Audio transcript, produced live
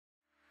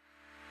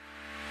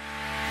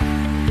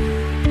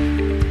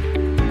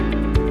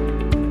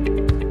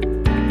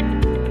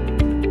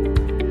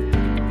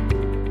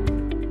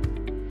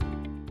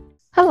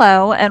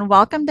Hello, and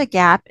welcome to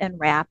GAP and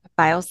RAP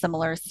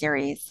Biosimilar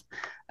Series,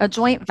 a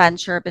joint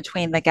venture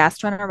between the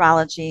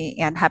Gastroenterology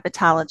and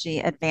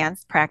Hepatology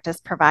Advanced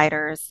Practice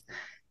Providers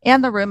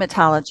and the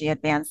Rheumatology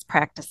Advanced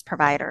Practice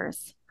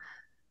Providers.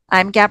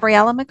 I'm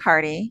Gabriella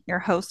McCarty, your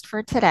host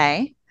for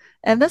today,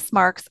 and this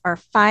marks our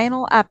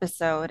final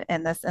episode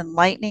in this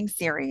enlightening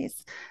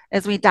series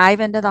as we dive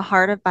into the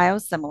heart of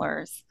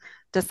biosimilars,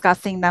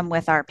 discussing them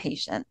with our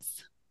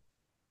patients.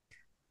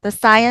 The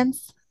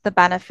science, the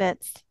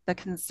benefits, the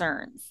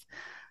concerns.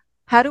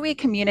 How do we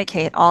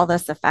communicate all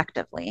this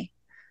effectively?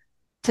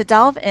 To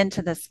delve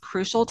into this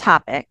crucial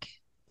topic,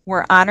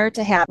 we're honored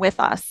to have with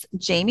us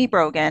Jamie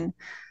Brogan,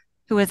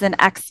 who is an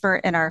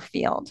expert in our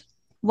field.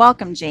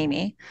 Welcome,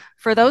 Jamie.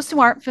 For those who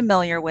aren't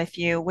familiar with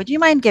you, would you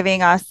mind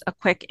giving us a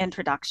quick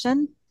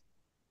introduction?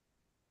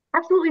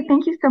 Absolutely.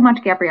 Thank you so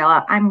much,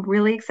 Gabriella. I'm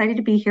really excited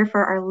to be here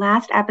for our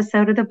last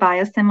episode of the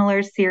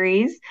Biosimilars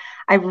series.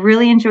 I've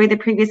really enjoyed the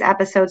previous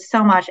episodes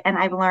so much, and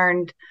I've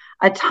learned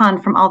a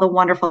ton from all the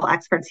wonderful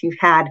experts you've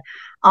had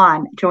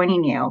on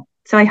joining you.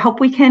 So I hope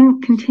we can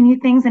continue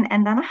things and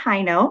end on a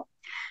high note.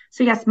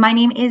 So, yes, my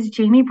name is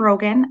Jamie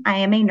Brogan. I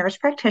am a nurse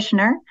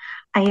practitioner.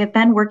 I have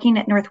been working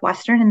at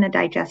Northwestern in the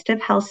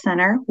Digestive Health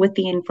Center with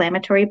the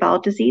inflammatory bowel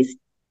disease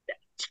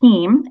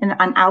team on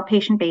an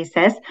outpatient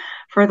basis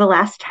for the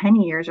last 10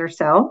 years or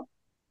so.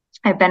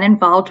 I've been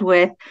involved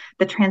with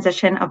the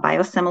transition of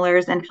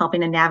biosimilars and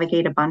helping to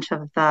navigate a bunch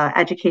of the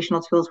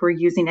educational tools we're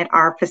using at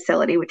our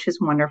facility, which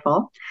is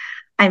wonderful.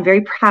 I'm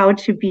very proud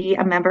to be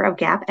a member of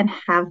GAP and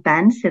have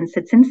been since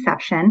its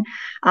inception.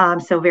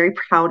 So very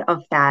proud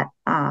of that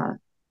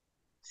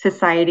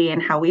society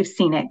and how we've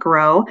seen it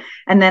grow.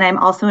 And then I'm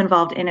also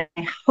involved in a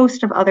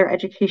host of other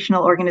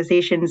educational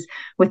organizations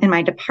within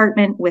my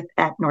department with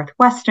at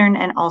Northwestern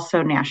and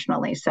also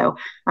nationally. So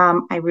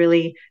I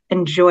really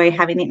enjoy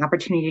having the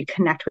opportunity to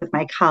connect with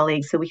my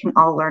colleagues so we can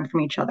all learn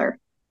from each other.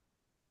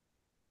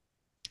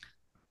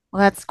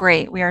 Well, that's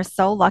great. We are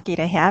so lucky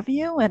to have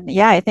you. And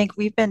yeah, I think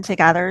we've been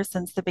together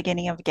since the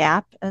beginning of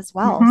GAP as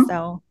well. Mm-hmm.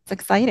 So it's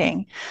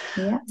exciting.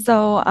 Yeah.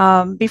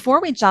 So,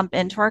 before we jump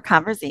into our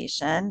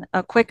conversation,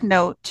 a quick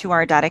note to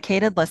our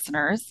dedicated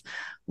listeners.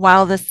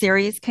 While the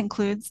series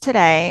concludes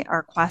today,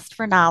 our quest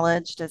for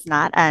knowledge does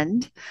not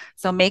end.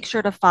 So, make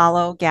sure to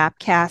follow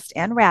Gapcast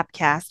and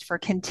Rapcast for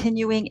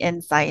continuing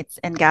insights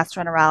in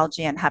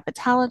gastroenterology and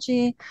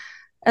hepatology,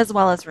 as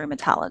well as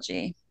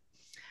rheumatology.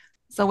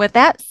 So, with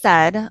that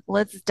said,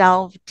 let's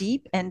delve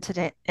deep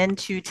into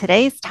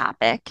today's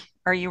topic.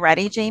 Are you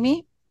ready,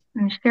 Jamie?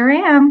 I sure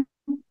am.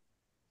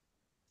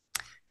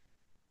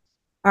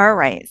 All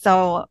right.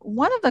 So,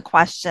 one of the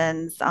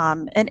questions,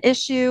 an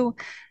issue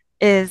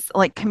is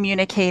like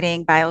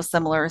communicating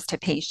biosimilars to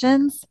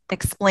patients,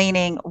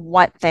 explaining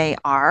what they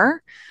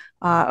are.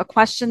 A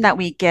question that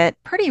we get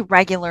pretty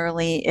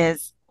regularly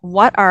is,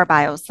 what are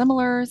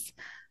biosimilars?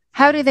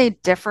 How do they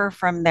differ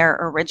from their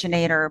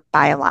originator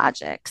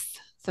biologics?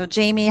 So,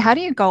 Jamie, how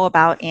do you go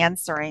about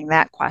answering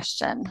that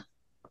question?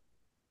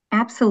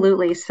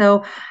 Absolutely.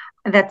 So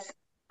that's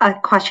a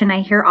question I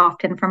hear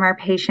often from our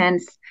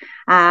patients.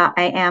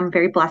 I am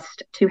very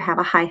blessed to have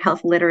a high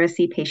health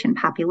literacy patient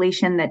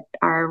population that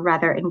are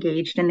rather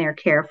engaged in their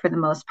care for the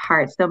most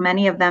part. So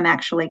many of them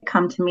actually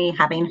come to me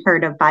having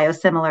heard of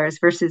biosimilars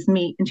versus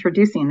me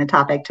introducing the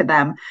topic to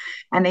them,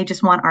 and they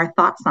just want our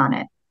thoughts on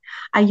it.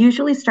 I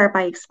usually start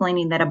by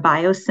explaining that a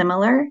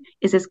biosimilar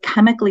is as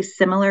chemically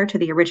similar to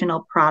the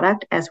original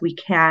product as we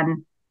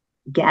can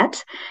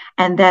get,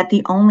 and that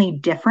the only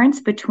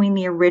difference between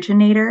the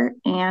originator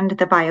and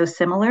the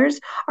biosimilars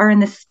are in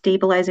the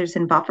stabilizers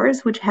and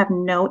buffers, which have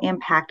no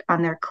impact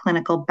on their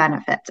clinical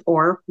benefits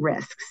or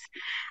risks,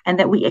 and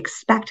that we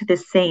expect the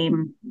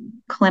same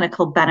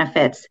clinical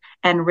benefits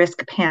and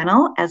risk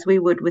panel as we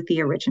would with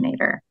the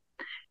originator.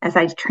 As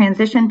I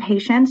transition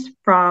patients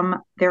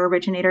from their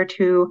originator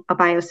to a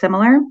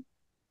biosimilar,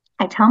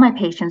 I tell my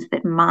patients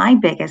that my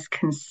biggest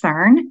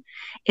concern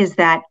is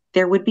that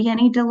there would be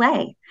any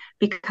delay,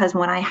 because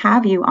when I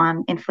have you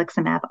on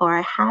infliximab or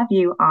I have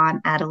you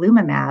on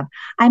adalimumab,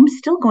 I'm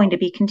still going to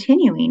be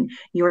continuing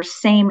your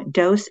same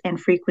dose and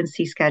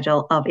frequency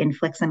schedule of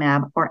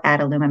infliximab or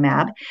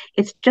adalimumab.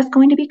 It's just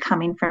going to be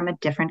coming from a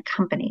different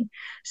company.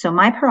 So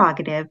my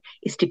prerogative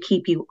is to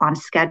keep you on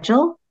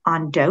schedule,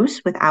 on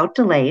dose without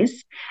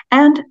delays,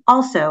 and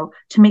also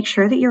to make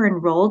sure that you're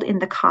enrolled in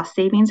the cost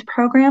savings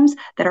programs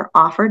that are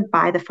offered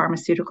by the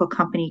pharmaceutical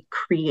company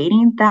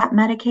creating that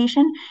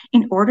medication,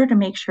 in order to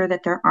make sure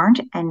that there aren't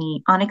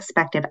any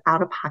unexpected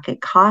out of pocket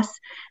costs,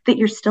 that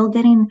you're still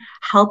getting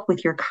help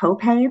with your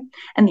copay,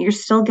 and that you're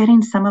still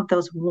getting some of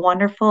those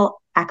wonderful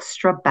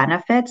extra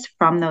benefits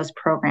from those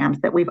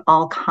programs that we've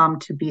all come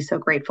to be so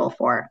grateful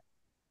for.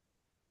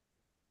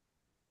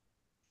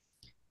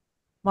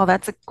 Well,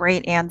 that's a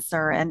great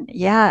answer. And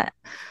yeah,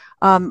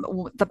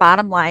 the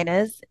bottom line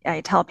is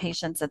I tell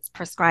patients it's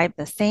prescribed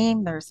the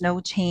same. There's no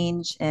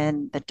change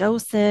in the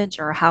dosage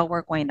or how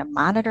we're going to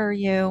monitor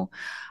you.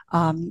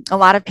 A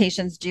lot of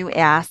patients do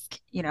ask,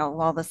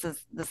 well, this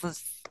is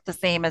the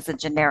same as a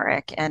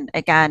generic. And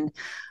again,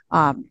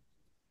 um,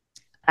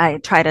 I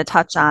try to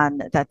touch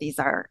on that these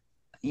are,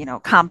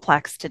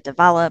 complex to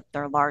develop.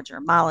 They're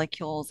larger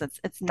molecules.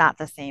 It's not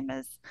the same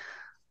as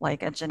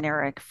like a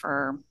generic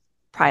for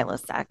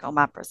Prilosec,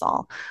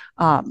 omeprazole.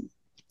 Um,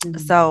 Mhm.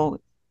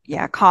 so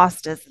yeah,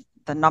 cost is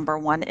the number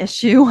one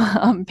issue.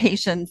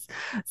 Patients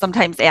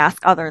sometimes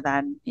ask other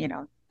than,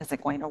 is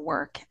it going to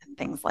work and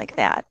things like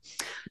that.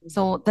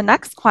 So the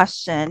next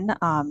question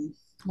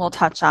we'll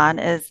touch on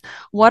is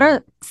what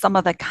are some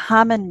of the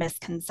common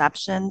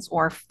misconceptions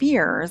or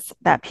fears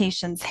that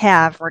patients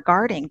have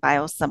regarding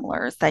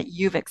biosimilars that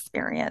you've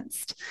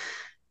experienced?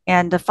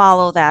 And to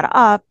follow that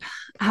up,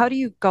 how do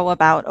you go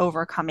about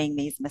overcoming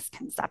these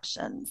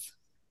misconceptions?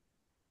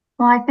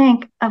 Well, I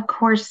think, of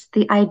course,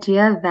 the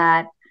idea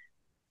that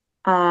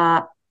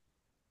uh,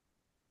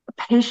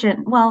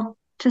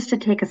 just to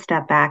take a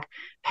step back,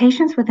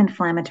 patients with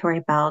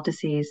inflammatory bowel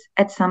disease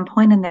at some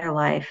point in their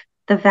life,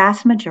 the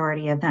vast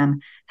majority of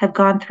them have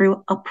gone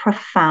through a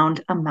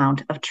profound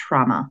amount of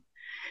trauma.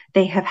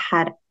 They have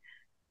had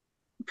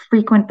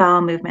frequent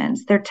bowel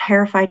movements. They're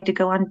terrified to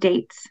go on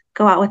dates,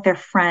 go out with their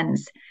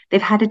friends.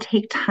 They've had to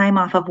take time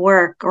off of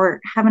work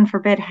or, heaven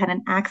forbid, had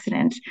an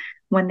accident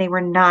when they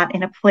were not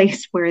in a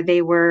place where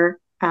they were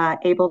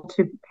able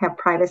to have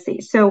privacy.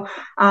 So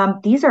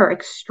these are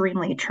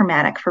extremely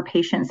traumatic for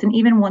patients. And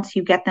even once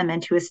you get them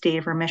into a state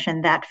of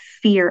remission, that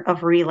fear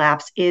of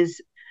relapse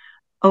is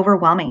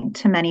overwhelming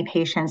to many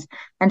patients.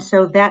 And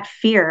so that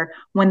fear,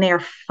 when they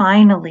are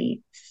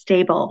finally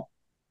stable,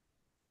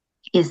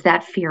 is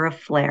that fear of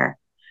flare.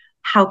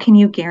 How can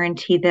you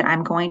guarantee that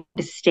I'm going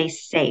to stay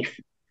safe?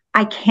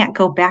 I can't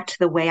go back to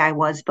the way I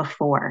was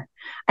before.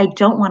 I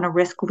don't want to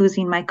risk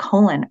losing my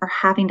colon or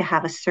having to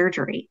have a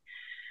surgery.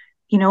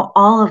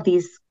 All of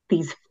these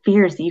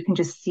fears that you can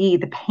just see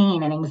the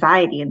pain and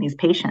anxiety in these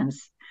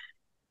patients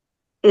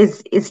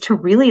is to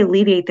really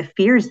alleviate the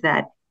fears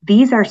that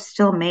these are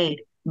still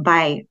made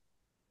by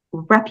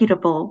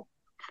reputable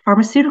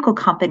pharmaceutical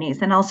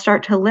companies. And I'll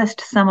start to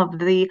list some of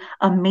the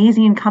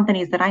amazing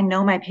companies that I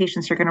know my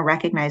patients are going to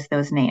recognize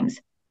those names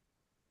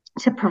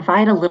to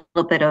provide a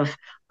little bit of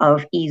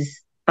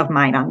ease of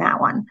mind on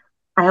that one.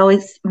 I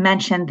always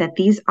mention that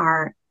these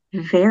are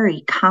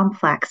very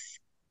complex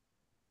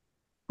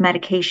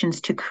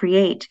medications to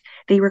create.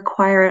 They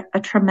require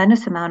a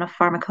tremendous amount of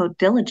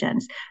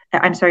pharmacovigilance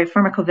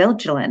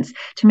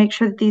to make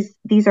sure that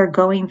these are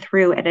going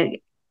through at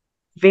a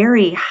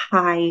very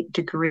high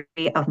degree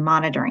of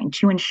monitoring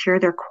to ensure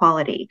their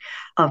quality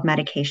of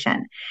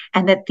medication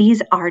and that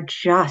these are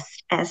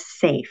just as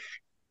safe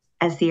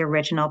as the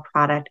original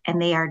product,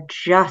 and they are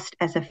just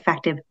as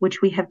effective,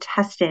 which we have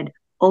tested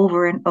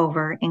over and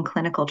over in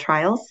clinical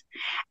trials.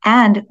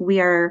 And we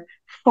are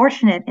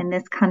fortunate in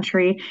this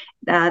country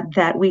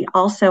that we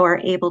also are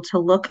able to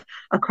look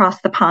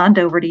across the pond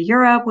over to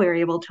Europe. We're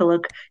able to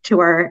look to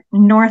our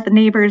north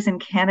neighbors in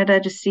Canada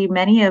to see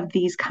many of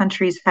these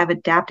countries have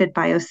adapted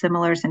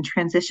biosimilars and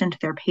transitioned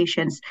their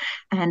patients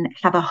and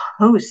have a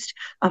host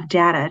of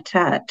data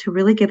to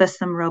really give us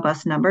some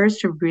robust numbers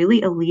to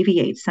really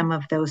alleviate some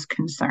of those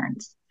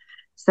concerns.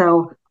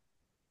 So,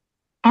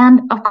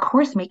 and of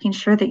course, making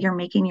sure that you're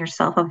making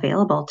yourself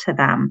available to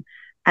them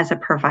as a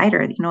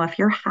provider. If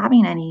you're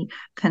having any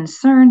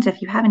concerns,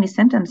 if you have any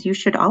symptoms, you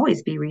should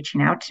always be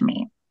reaching out to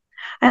me.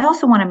 I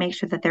also want to make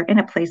sure that they're in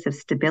a place of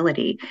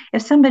stability.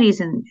 If somebody's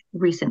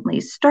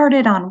recently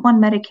started on one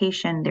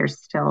medication, they're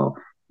still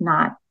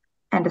not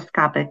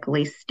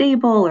endoscopically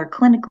stable or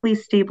clinically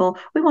stable.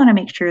 We want to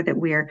make sure that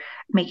we're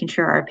making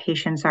sure our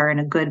patients are in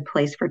a good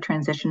place for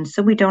transition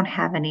so we don't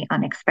have any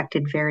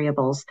unexpected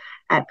variables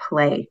at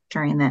play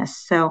during this.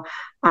 So,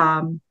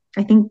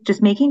 I think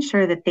just making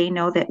sure that they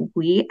know that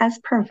we as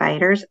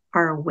providers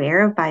are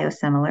aware of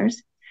biosimilars,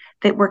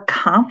 that we're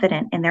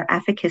confident in their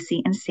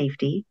efficacy and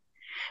safety,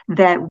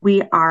 that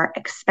we are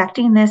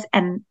expecting this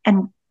and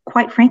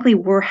quite frankly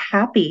we're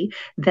happy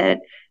that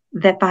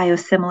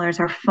biosimilars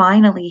are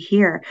finally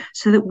here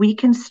so that we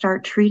can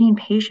start treating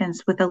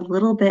patients with a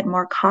little bit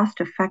more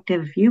cost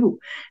effective view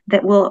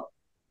that will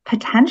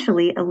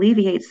potentially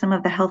alleviate some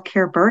of the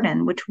healthcare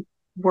burden, which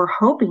we're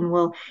hoping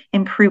will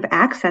improve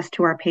access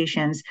to our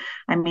patients.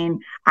 I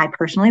mean, I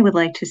personally would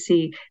like to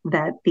see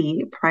that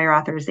the prior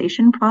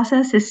authorization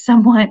process is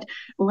somewhat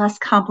less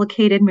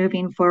complicated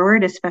moving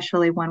forward,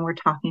 especially when we're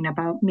talking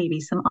about maybe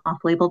some off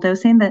label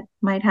dosing that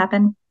might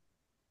happen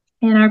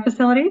in our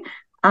facility.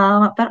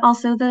 But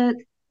also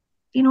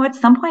at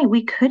some point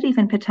we could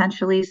even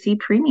potentially see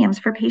premiums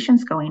for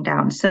patients going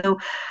down. So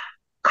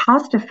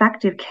cost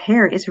effective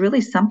care is really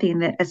something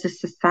that as a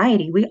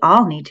society we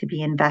all need to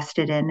be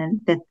invested in, and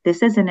that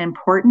this is an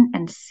important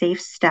and safe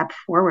step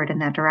forward in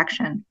that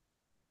direction.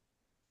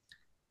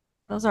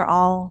 Those are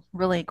all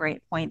really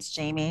great points,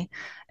 Jamie.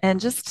 And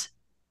just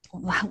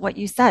what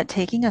you said,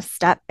 taking a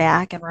step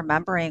back and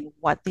remembering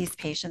what these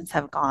patients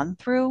have gone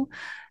through,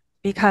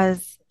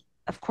 because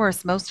of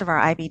course, most of our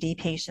IBD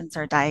patients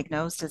are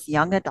diagnosed as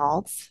young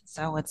adults.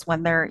 So it's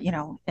when they're,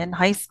 in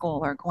high school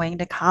or going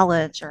to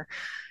college or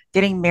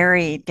getting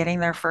married, getting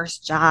their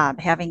first job,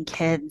 having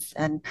kids,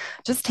 and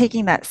just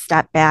taking that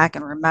step back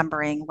and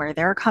remembering where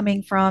they're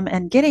coming from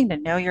and getting to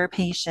know your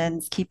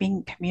patients,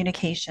 keeping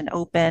communication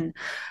open.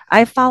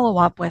 I follow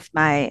up with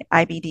my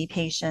IBD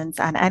patients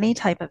on any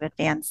type of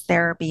advanced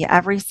therapy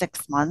every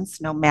 6 months,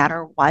 no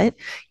matter what,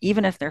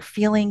 even if they're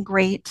feeling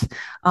great,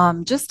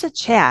 just to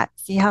chat,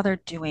 see how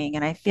they're doing.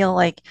 And I feel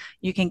like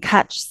you can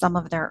catch some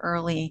of their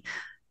early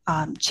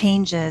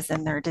changes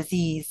in their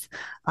disease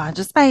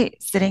just by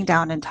sitting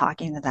down and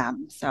talking to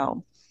them. I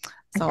So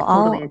totally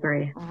all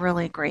agree.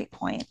 really great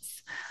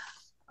points.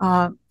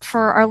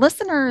 For our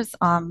listeners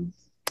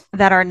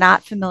that are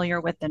not familiar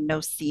with the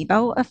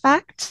nocebo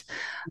effect,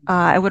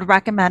 I would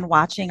recommend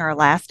watching our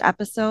last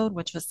episode,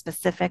 which was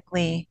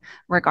specifically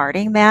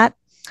regarding that.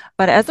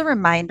 But as a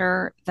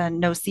reminder, the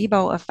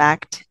nocebo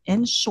effect,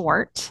 in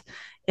short,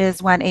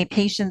 is when a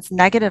patient's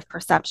negative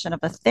perception of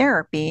a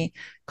therapy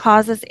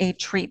causes a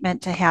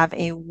treatment to have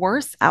a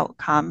worse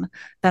outcome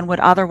than would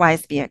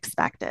otherwise be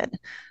expected.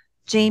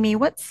 Jamie,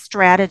 what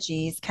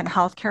strategies can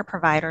healthcare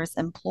providers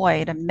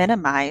employ to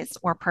minimize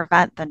or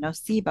prevent the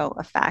nocebo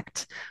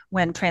effect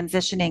when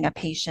transitioning a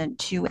patient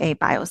to a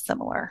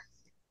biosimilar?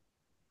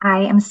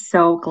 I am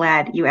so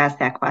glad you asked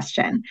that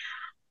question.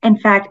 In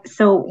fact,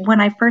 so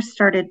when I first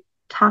started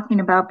talking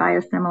about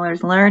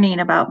biosimilars, learning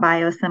about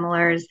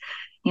biosimilars,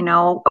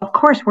 of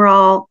course,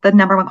 the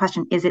number one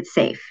question, is it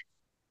safe?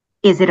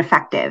 Is it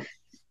effective?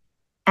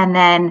 And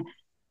then,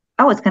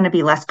 oh, it's going to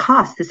be less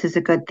cost. This is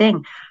a good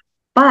thing.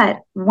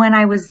 But when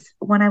I was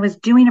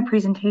doing a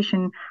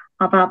presentation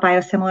about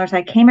biosimilars,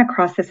 I came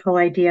across this whole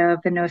idea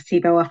of the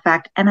nocebo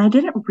effect, and I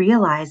didn't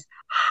realize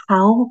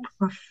how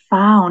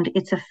profound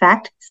its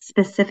effect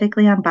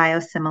specifically on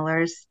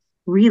biosimilars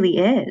really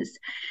is.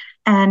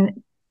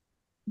 And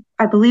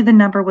I believe the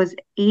number was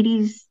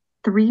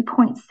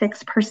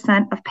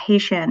 83.6% of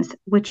patients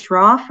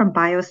withdraw from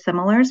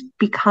biosimilars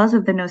because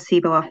of the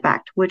nocebo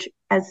effect, which,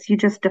 as you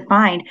just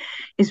defined,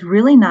 is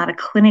really not a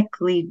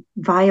clinically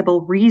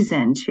viable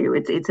reason to.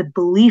 It's a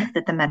belief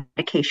that the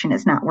medication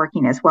is not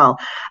working as well.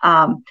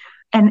 And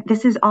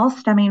this is all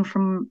stemming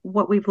from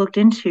what we've looked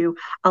into,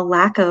 a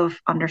lack of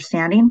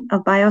understanding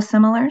of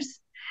biosimilars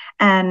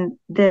and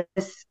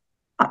this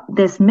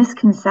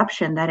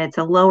misconception that it's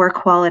a lower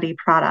quality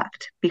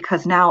product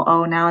because now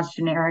it's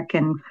generic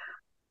and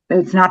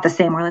it's not the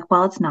same. We're like,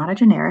 well, it's not a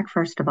generic,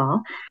 first of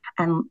all.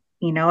 And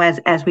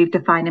as we've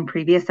defined in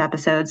previous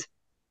episodes,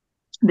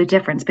 the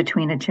difference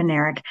between a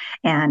generic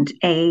and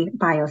a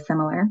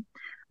biosimilar.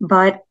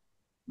 But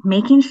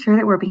making sure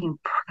that we're being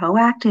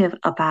proactive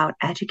about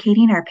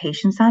educating our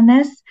patients on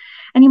this.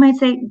 And you might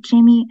say,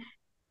 Jamie,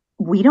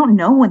 we don't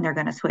know when they're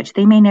going to switch.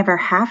 They may never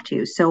have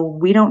to. So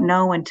we don't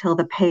know until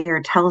the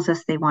payer tells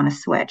us they want to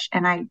switch.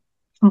 And I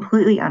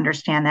completely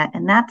understand that.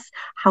 And that's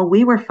how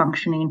we were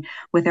functioning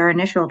with our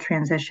initial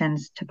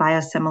transitions to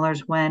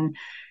biosimilars when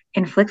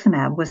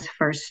infliximab was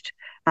first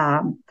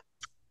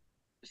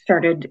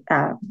started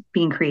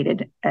being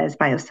created as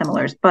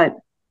biosimilars. But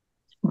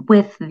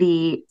with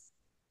the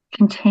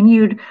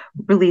continued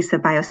release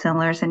of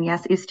biosimilars. And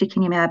yes,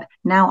 ustekinumab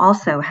now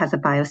also has a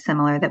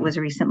biosimilar that was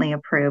recently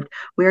approved.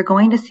 We are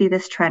going to see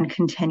this trend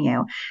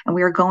continue. And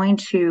we are going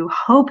to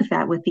hope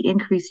that with the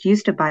increased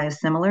use of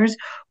biosimilars,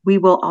 we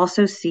will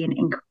also see an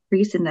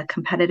increase in the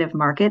competitive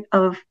market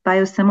of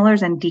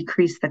biosimilars and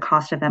decrease the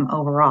cost of them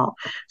overall.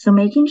 So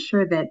making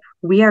sure that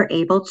we are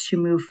able to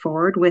move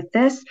forward with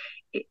this,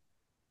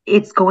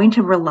 it's going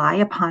to rely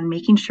upon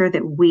making sure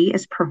that we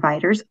as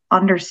providers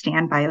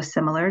understand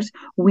biosimilars.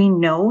 We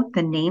know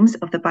the names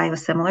of the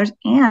biosimilars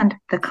and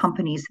the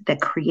companies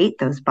that create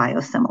those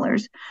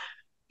biosimilars,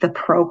 the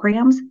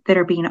programs that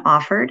are being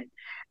offered,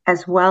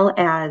 as well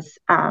as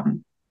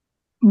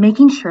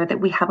making sure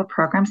that we have a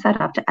program set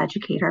up to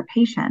educate our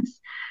patients.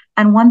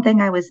 And one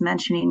thing I was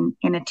mentioning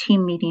in a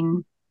team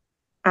meeting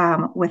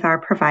with our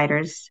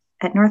providers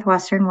at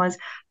Northwestern was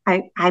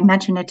I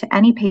mentioned it to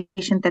any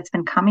patient that's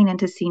been coming in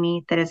to see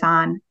me that is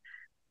on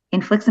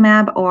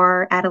infliximab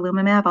or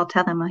adalimumab. I'll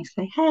tell them, I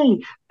say, hey,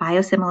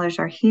 biosimilars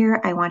are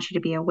here. I want you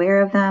to be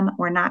aware of them.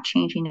 We're not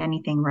changing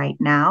anything right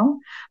now,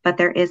 but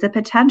there is a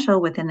potential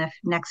within the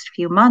next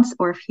few months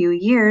or a few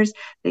years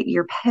that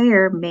your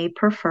payer may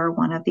prefer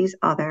one of these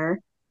other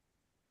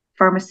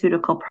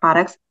pharmaceutical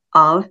products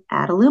of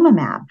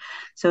adalimumab.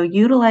 So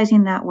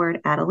utilizing that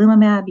word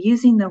adalimumab,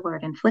 using the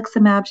word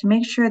infliximab to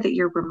make sure that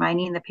you're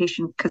reminding the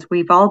patient, because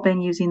we've all been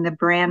using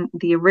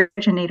the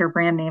originator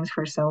brand names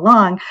for so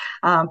long,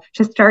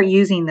 to start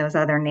using those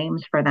other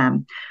names for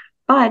them.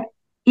 But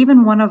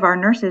even one of our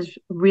nurses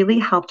really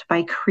helped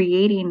by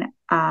creating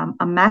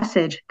a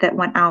message that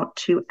went out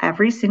to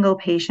every single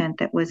patient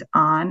that was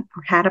on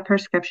or had a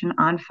prescription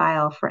on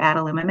file for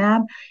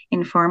adalimumab,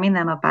 informing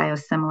them of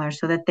biosimilars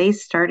so that they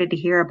started to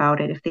hear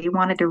about it. If they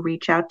wanted to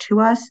reach out to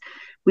us,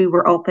 we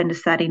were open to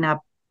setting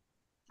up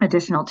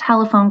additional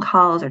telephone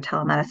calls or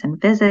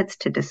telemedicine visits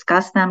to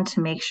discuss them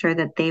to make sure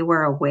that they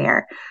were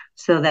aware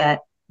so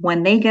that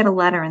when they get a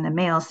letter in the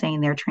mail saying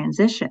their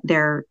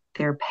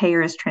their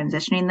payer is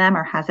transitioning them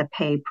or has a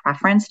pay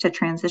preference to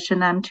transition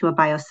them to a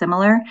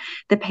biosimilar,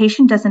 the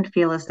patient doesn't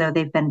feel as though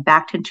they've been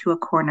backed into a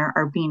corner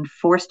or being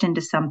forced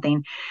into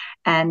something,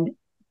 and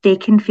they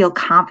can feel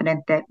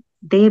confident that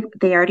they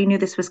already knew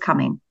this was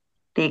coming.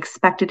 They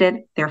expected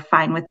it. They're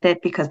fine with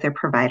it because their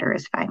provider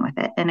is fine with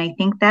it. And I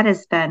think that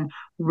has been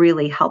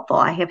really helpful.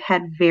 I have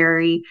had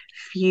very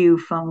few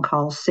phone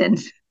calls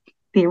since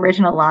the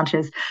original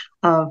launches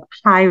of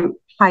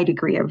high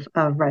degree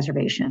of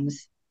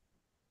reservations.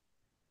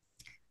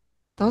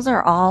 Those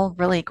are all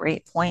really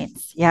great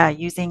points. Yeah,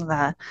 using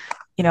the,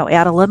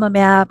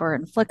 adalimumab or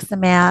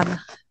infliximab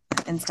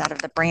instead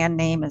of the brand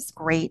name is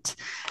great.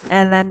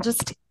 And then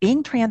just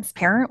being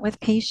transparent with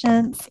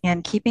patients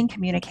and keeping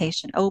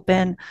communication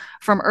open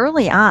from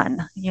early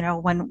on,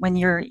 when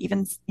you're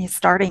even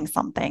starting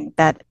something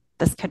that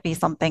this could be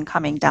something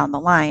coming down the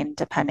line,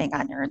 depending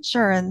on your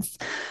insurance.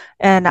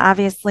 And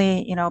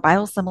obviously,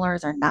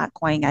 biosimilars are not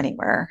going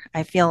anywhere.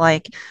 I feel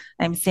like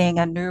I'm seeing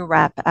a new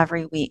rep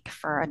every week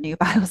for a new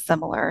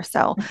biosimilar.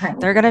 So Right.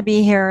 they're going to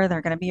be here,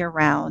 they're going to be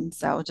around.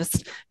 So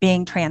just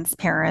being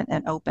transparent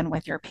and open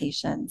with your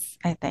patients,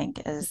 I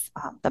think, is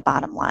the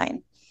bottom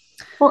line.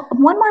 Well,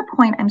 one more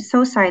point I'm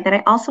so sorry that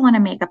I also want to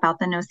make about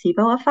the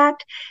nocebo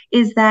effect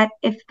is that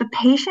if the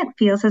patient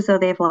feels as though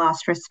they've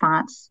lost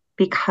response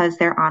because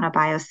they're on a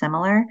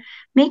biosimilar,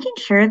 making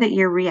sure that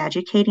you're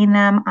re-educating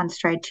them on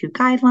stride 2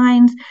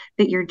 guidelines,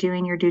 that you're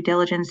doing your due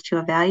diligence to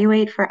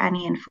evaluate for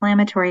any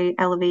inflammatory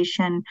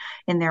elevation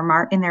in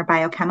their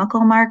biochemical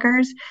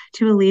markers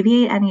to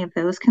alleviate any of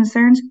those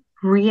concerns,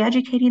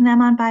 re-educating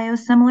them on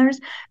biosimilars,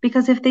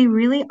 because if they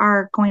really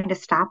are going to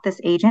stop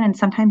this agent, and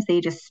sometimes they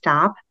just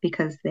stop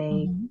because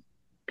they Mhm.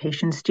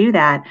 patients do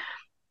that,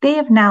 they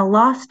have now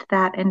lost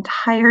that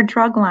entire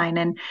drug line.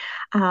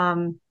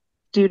 And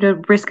due to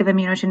risk of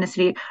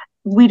immunogenicity,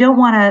 we don't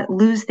want to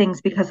lose things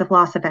because of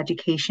loss of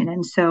education.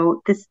 And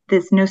so this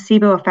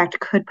nocebo effect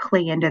could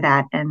play into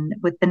that. And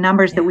with the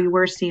numbers that Yeah. we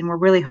were seeing, we're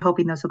really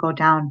hoping those will go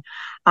down.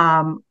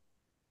 Um,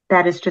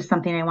 that is just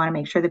something I want to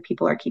make sure that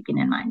people are keeping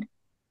in mind.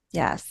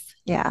 Yes.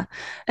 Yeah.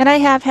 And I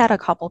have had a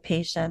couple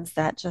patients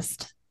that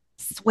just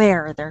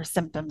swear their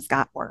symptoms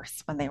got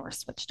worse when they were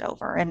switched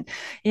over. And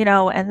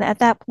at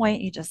that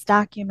point you just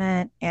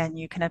document and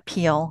you can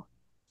appeal,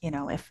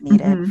 if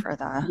needed Mm-hmm. for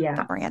the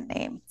Yeah. brand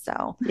name.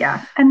 So,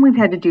 Yeah, and we've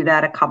had to do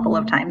that a couple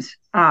of mhm. times.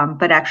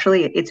 But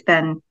actually, I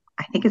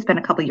think it's been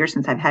a couple of years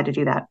since I've had to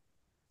do that.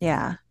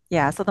 Yeah.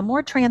 Yeah. So the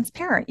more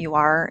transparent you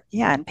are,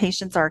 yeah, and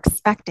patients are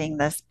expecting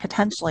this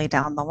potentially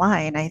down the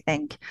line, I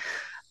think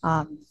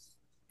um,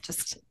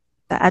 just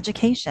the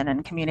education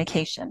and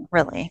communication,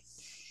 really.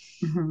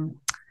 Mhm.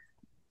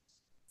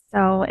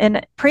 So,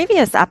 in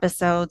previous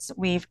episodes,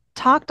 we've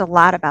talked a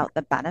lot about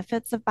the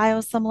benefits of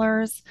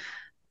biosimilars.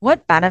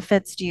 What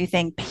benefits do you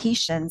think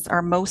patients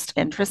are most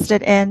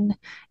interested in,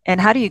 and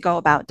how do you go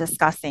about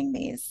discussing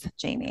these,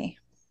 Jamie?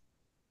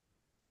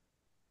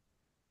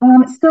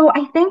 So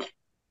I think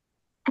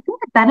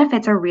the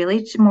benefits are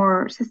really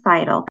more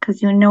societal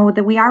because you know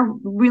that we are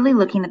really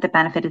looking at the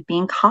benefit as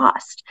being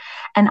cost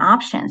and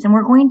options. And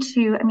we're going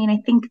to, I mean, I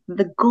think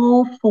the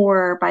goal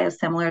for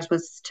biosimilars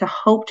was to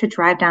hope to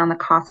drive down the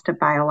cost of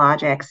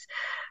biologics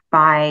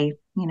by,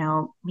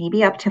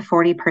 maybe up to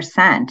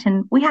 40%.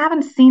 And we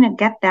haven't seen it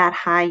get that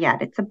high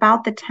yet. It's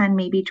about the 10,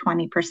 maybe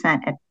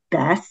 20% at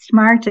best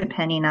mark,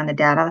 depending on the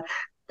data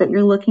that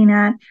you're looking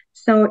at.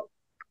 So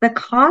the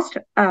cost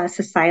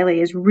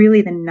societally is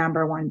really the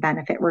number one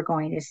benefit we're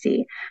going to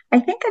see.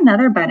 I think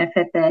another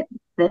benefit that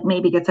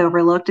maybe gets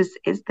overlooked is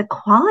the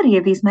quality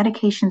of these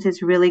medications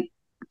is really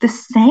the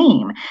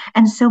same.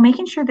 And so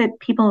making sure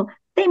that people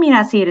they may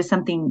not see it as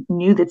something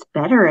new that's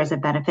better as a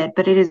benefit,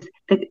 but it is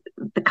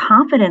the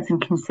confidence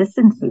and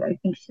consistency, I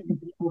think,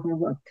 shouldn't be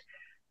overlooked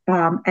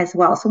as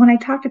well. So when I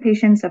talk to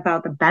patients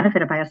about the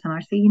benefit of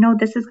biosimilars, say,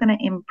 this is going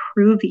to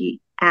improve the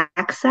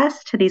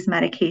access to these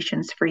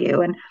medications for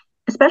you. And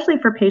especially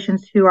for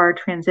patients who are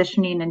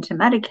transitioning into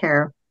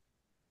Medicare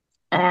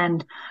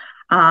and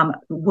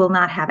will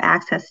not have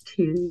access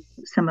to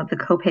some of the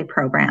copay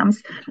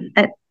programs.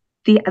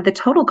 The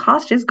total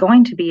cost is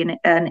going to be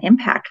an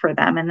impact for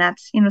them, and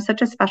that's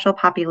such a special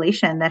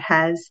population that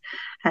has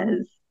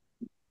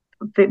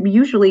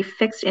usually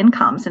fixed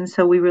incomes, and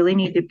so we really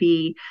need to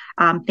be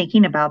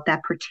thinking about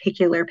that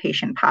particular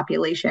patient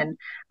population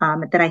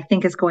that I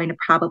think is going to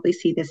probably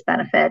see this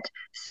benefit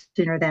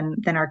sooner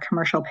than our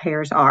commercial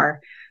payers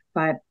are.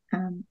 But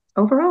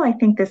overall, I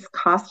think this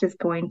cost is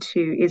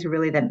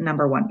really the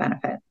number one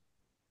benefit.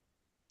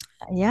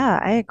 Yeah,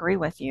 I agree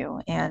with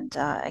you. And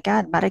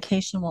again,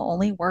 medication will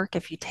only work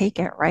if you take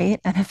it, right?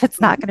 And if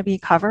it's not going to be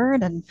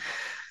covered, and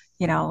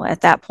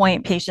at that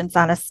point, patients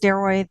on a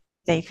steroid,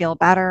 they feel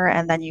better,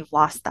 and then you've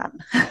lost them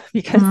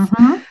because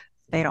Mm-hmm.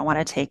 they don't want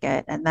to take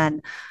it. And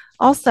then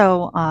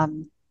also,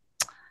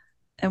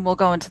 and we'll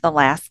go into the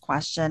last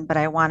question, but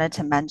I wanted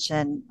to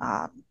mention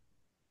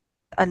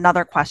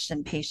another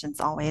question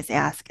patients always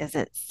ask, is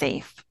it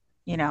safe?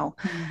 you know.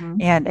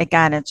 Mhm. And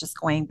again, it's just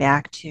going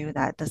back to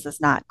that this is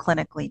not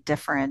clinically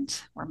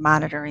different. We're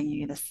monitoring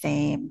you the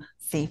same.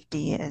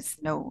 Safety is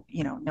no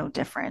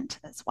different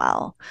as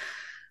well.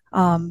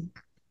 Um,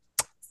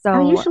 I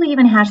would so, usually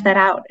even hash that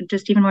out,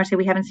 just even more say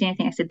we haven't seen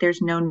anything. I said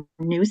there's no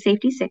new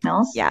safety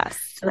signals.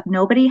 yes, So that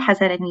nobody has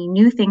had any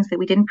new things that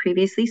we didn't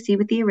previously see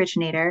with the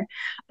originator,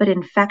 but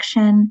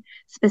infection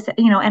specific,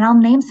 and I'll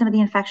name some of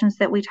the infections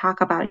that we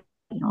talk about,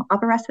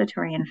 upper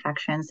respiratory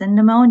infections and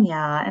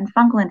pneumonia and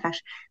fungal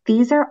infection.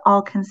 These are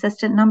all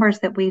consistent numbers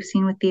that we've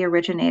seen with the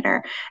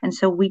originator. And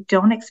so we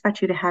don't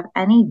expect you to have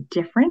any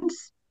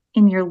difference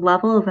in your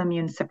level of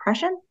immune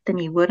suppression than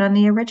you would on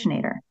the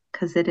originator,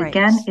 because it right.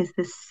 again is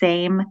the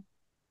same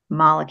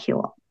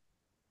molecule.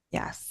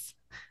 Yes.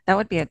 That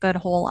would be a good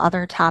whole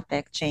other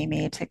topic,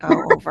 Jamie, to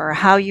go over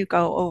how you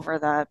go over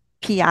the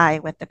PI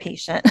with the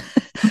patient.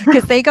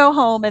 Because they go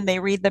home and they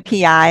read the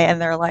PI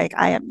and they're like,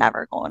 I am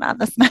never going on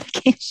this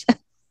medication.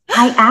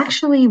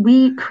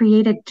 We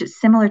created just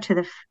similar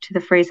to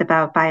the phrase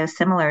about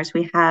biosimilars.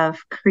 We have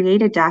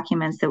created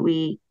documents that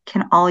we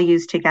can all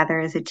use together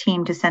as a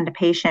team to send to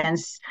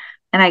patients.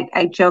 And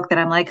I joke that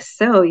I'm like,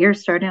 so you're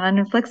starting on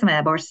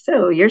infliximab, or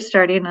so you're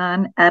starting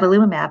on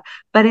adalimumab.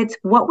 But it's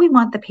what we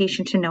want the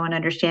patient to know and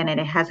understand. And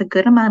it has a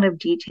good amount of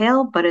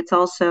detail, but it's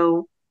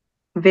also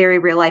very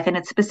real life, and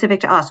it's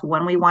specific to us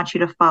when we want you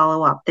to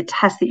follow up, the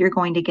test that you're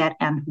going to get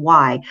and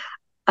why,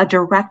 a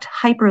direct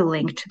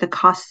hyperlink to the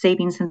cost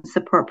savings and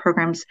support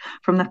programs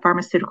from the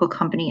pharmaceutical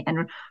company.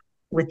 And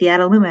with the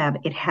adalimumab,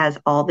 it has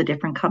all the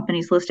different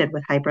companies listed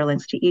with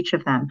hyperlinks to each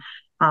of them,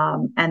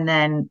 and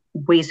then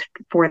ways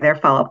for their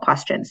follow-up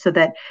questions, so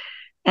that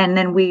and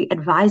then we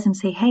advise and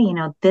say, hey,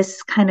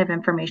 this kind of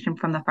information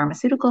from the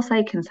pharmaceutical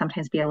site can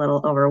sometimes be a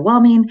little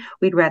overwhelming.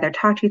 We'd rather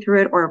talk to you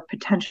through it, or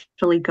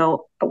potentially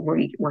go,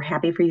 we're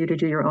happy for you to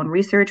do your own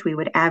research. We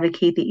would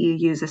advocate that you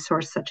use a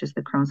source such as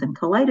the Crohn's and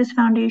Colitis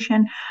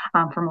Foundation,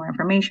 for more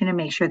information, and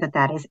make sure that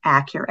that is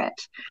accurate.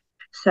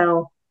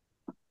 So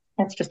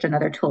that's just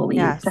another tool we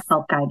use to Yes,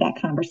 help guide that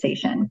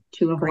conversation,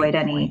 to avoid great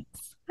any,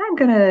 points. I'm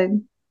going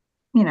to,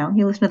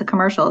 you listen to the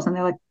commercials and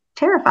they're like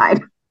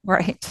terrified.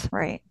 Right,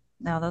 right.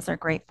 No, those are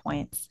great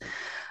points.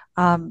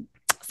 Um,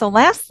 so,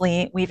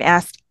 lastly, we've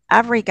asked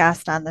every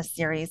guest on this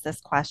series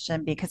this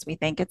question because we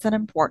think it's an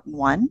important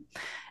one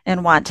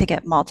and want to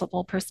get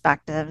multiple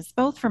perspectives,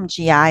 both from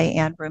GI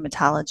and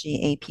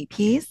rheumatology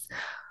APPs.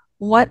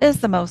 What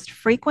is the most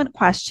frequent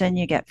question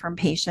you get from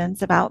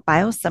patients about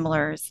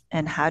biosimilars,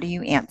 and how do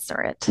you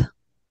answer it?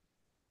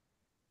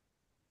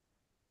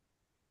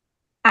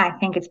 I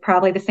think it's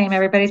probably the same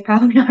everybody's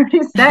probably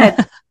already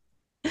said.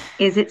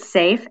 Is it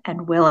safe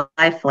and will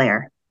I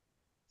flare?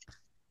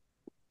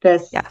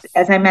 This, Yes,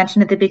 as I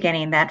mentioned at the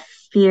beginning, that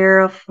fear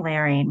of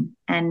flaring.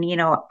 And,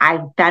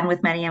 I've been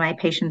with many of my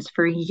patients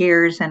for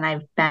years, and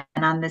I've been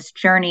on this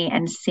journey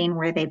and seen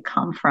where they've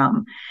come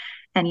from.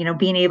 And,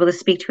 being able to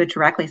speak to it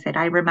directly, said,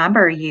 I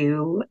remember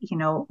you,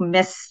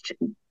 missed,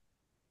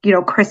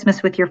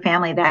 Christmas with your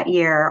family that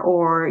year,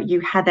 or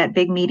you had that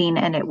big meeting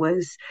and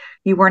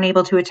you weren't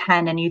able to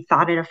attend and you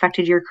thought it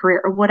affected your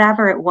career, or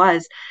whatever it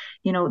was.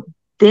 You know,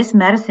 this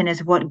medicine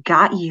is what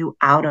got you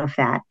out of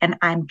that. And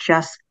I'm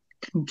just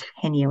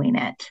continuing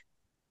it.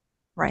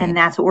 And right.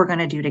 that's what we're going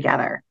to do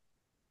together.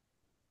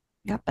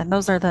 Yep. And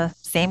those are the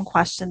same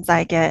questions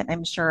I get.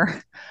 I'm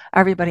sure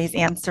everybody's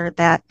answered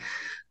that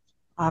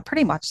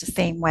pretty much the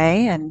same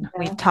way. And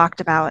we've Yeah. talked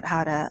about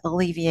how to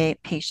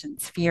alleviate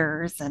patients'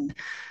 fears and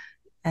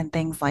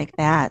things like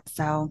that.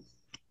 So,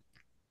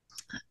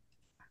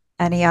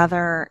 any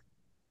other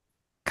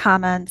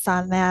comments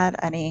on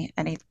that? Any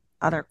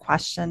other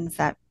questions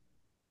that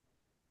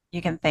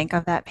you can think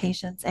of that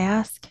patients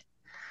ask?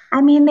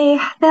 I mean,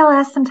 they'll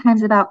ask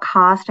sometimes about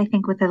cost, I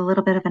think with a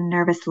little bit of a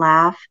nervous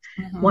laugh,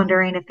 Hmm.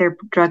 wondering if their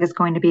drug is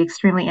going to be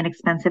extremely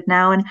inexpensive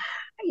now. And,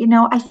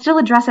 I still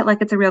address it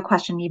like it's a real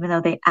question, even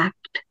though they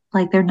act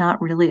like they're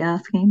not really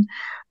asking.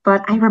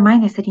 But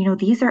I said,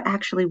 these are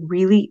actually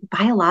really,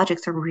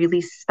 biologics are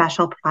really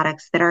special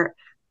products that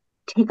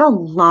take a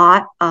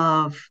lot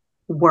of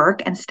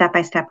work and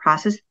step-by-step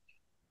process.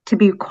 To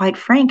be quite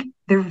frank,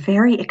 they're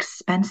very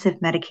expensive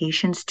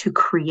medications to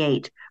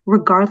create,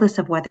 regardless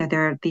of whether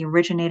they're the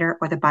originator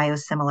or the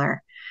biosimilar.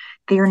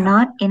 They are Yep.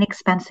 not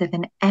inexpensive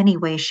in any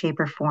way, shape,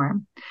 or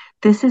form.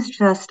 This is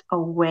just a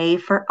way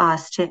for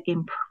us to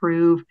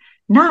improve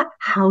not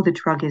how the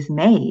drug is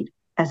made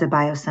as a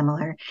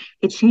biosimilar,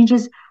 it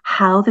changes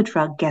how the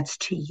drug gets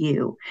to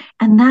you.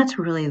 And that's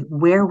really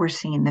where we're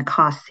seeing the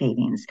cost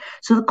savings.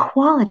 So the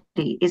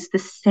quality is the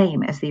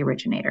same as the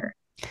originator.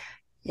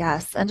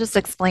 Yes. And just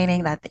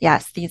explaining that,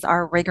 yes, these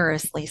are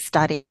rigorously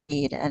studied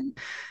and,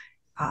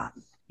 um,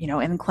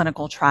 in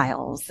clinical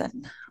trials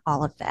and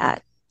all of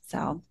that.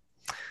 So,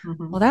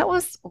 Mhm. well, that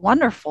was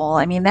wonderful.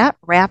 I mean, that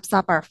wraps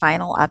up our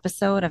final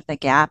episode of the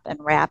GAP and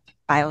RAP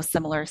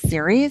biosimilar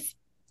series.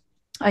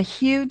 A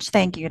huge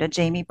thank you to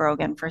Jamie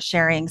Brogan for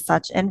sharing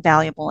such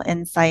invaluable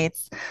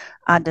insights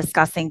on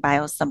discussing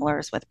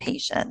biosimilars with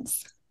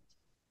patients.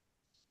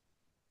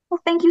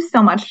 Well, thank you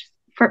so much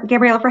for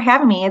Gabriella for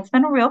having me. It's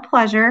been a real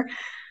pleasure.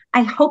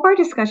 I hope our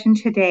discussion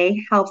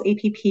today helps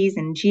APPs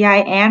in GI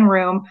and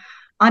room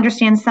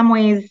understand some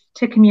ways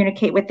to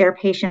communicate with their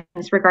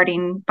patients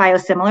regarding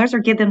biosimilars or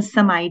give them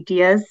some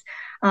ideas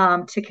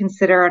to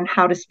consider on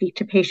how to speak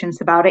to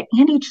patients about it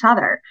and each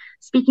other,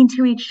 speaking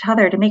to each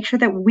other to make sure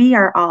that we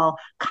are all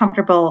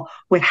comfortable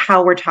with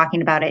how we're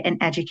talking about it and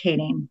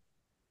educating.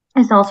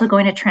 Is also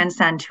going to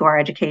transcend to our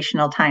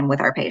educational time with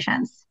our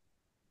patients.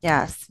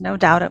 Yes, no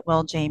doubt it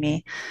will,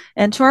 Jamie.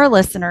 And to our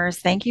listeners,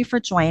 thank you for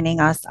joining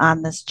us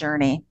on this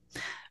journey.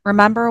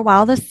 Remember,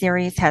 while the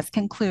series has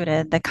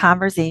concluded, the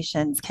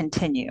conversations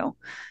continue.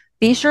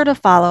 Be sure to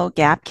follow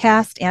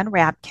Gapcast and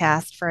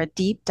Rapcast for a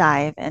deep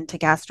dive into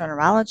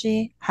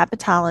gastroenterology,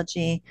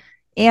 hepatology,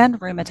 and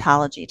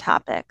rheumatology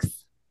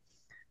topics.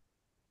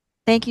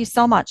 Thank you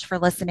so much for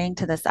listening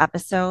to this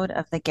episode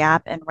of the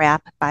Gap and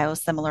Wrap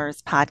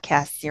Biosimilars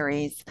podcast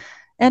series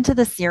and to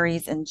the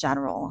series in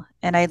general.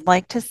 And I'd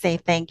like to say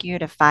thank you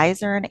to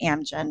Pfizer and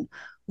Amgen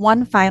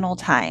one final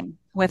time.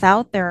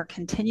 Without their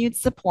continued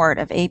support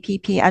of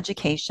APP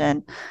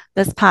education,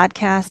 this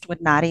podcast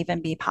would not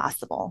even be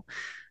possible.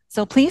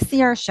 So please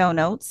see our show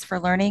notes for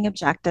learning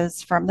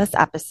objectives from this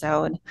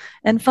episode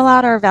and fill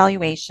out our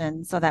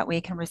evaluation so that we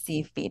can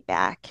receive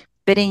feedback.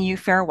 Bidding you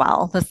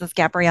farewell, this is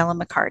Gabriella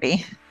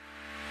McCarty.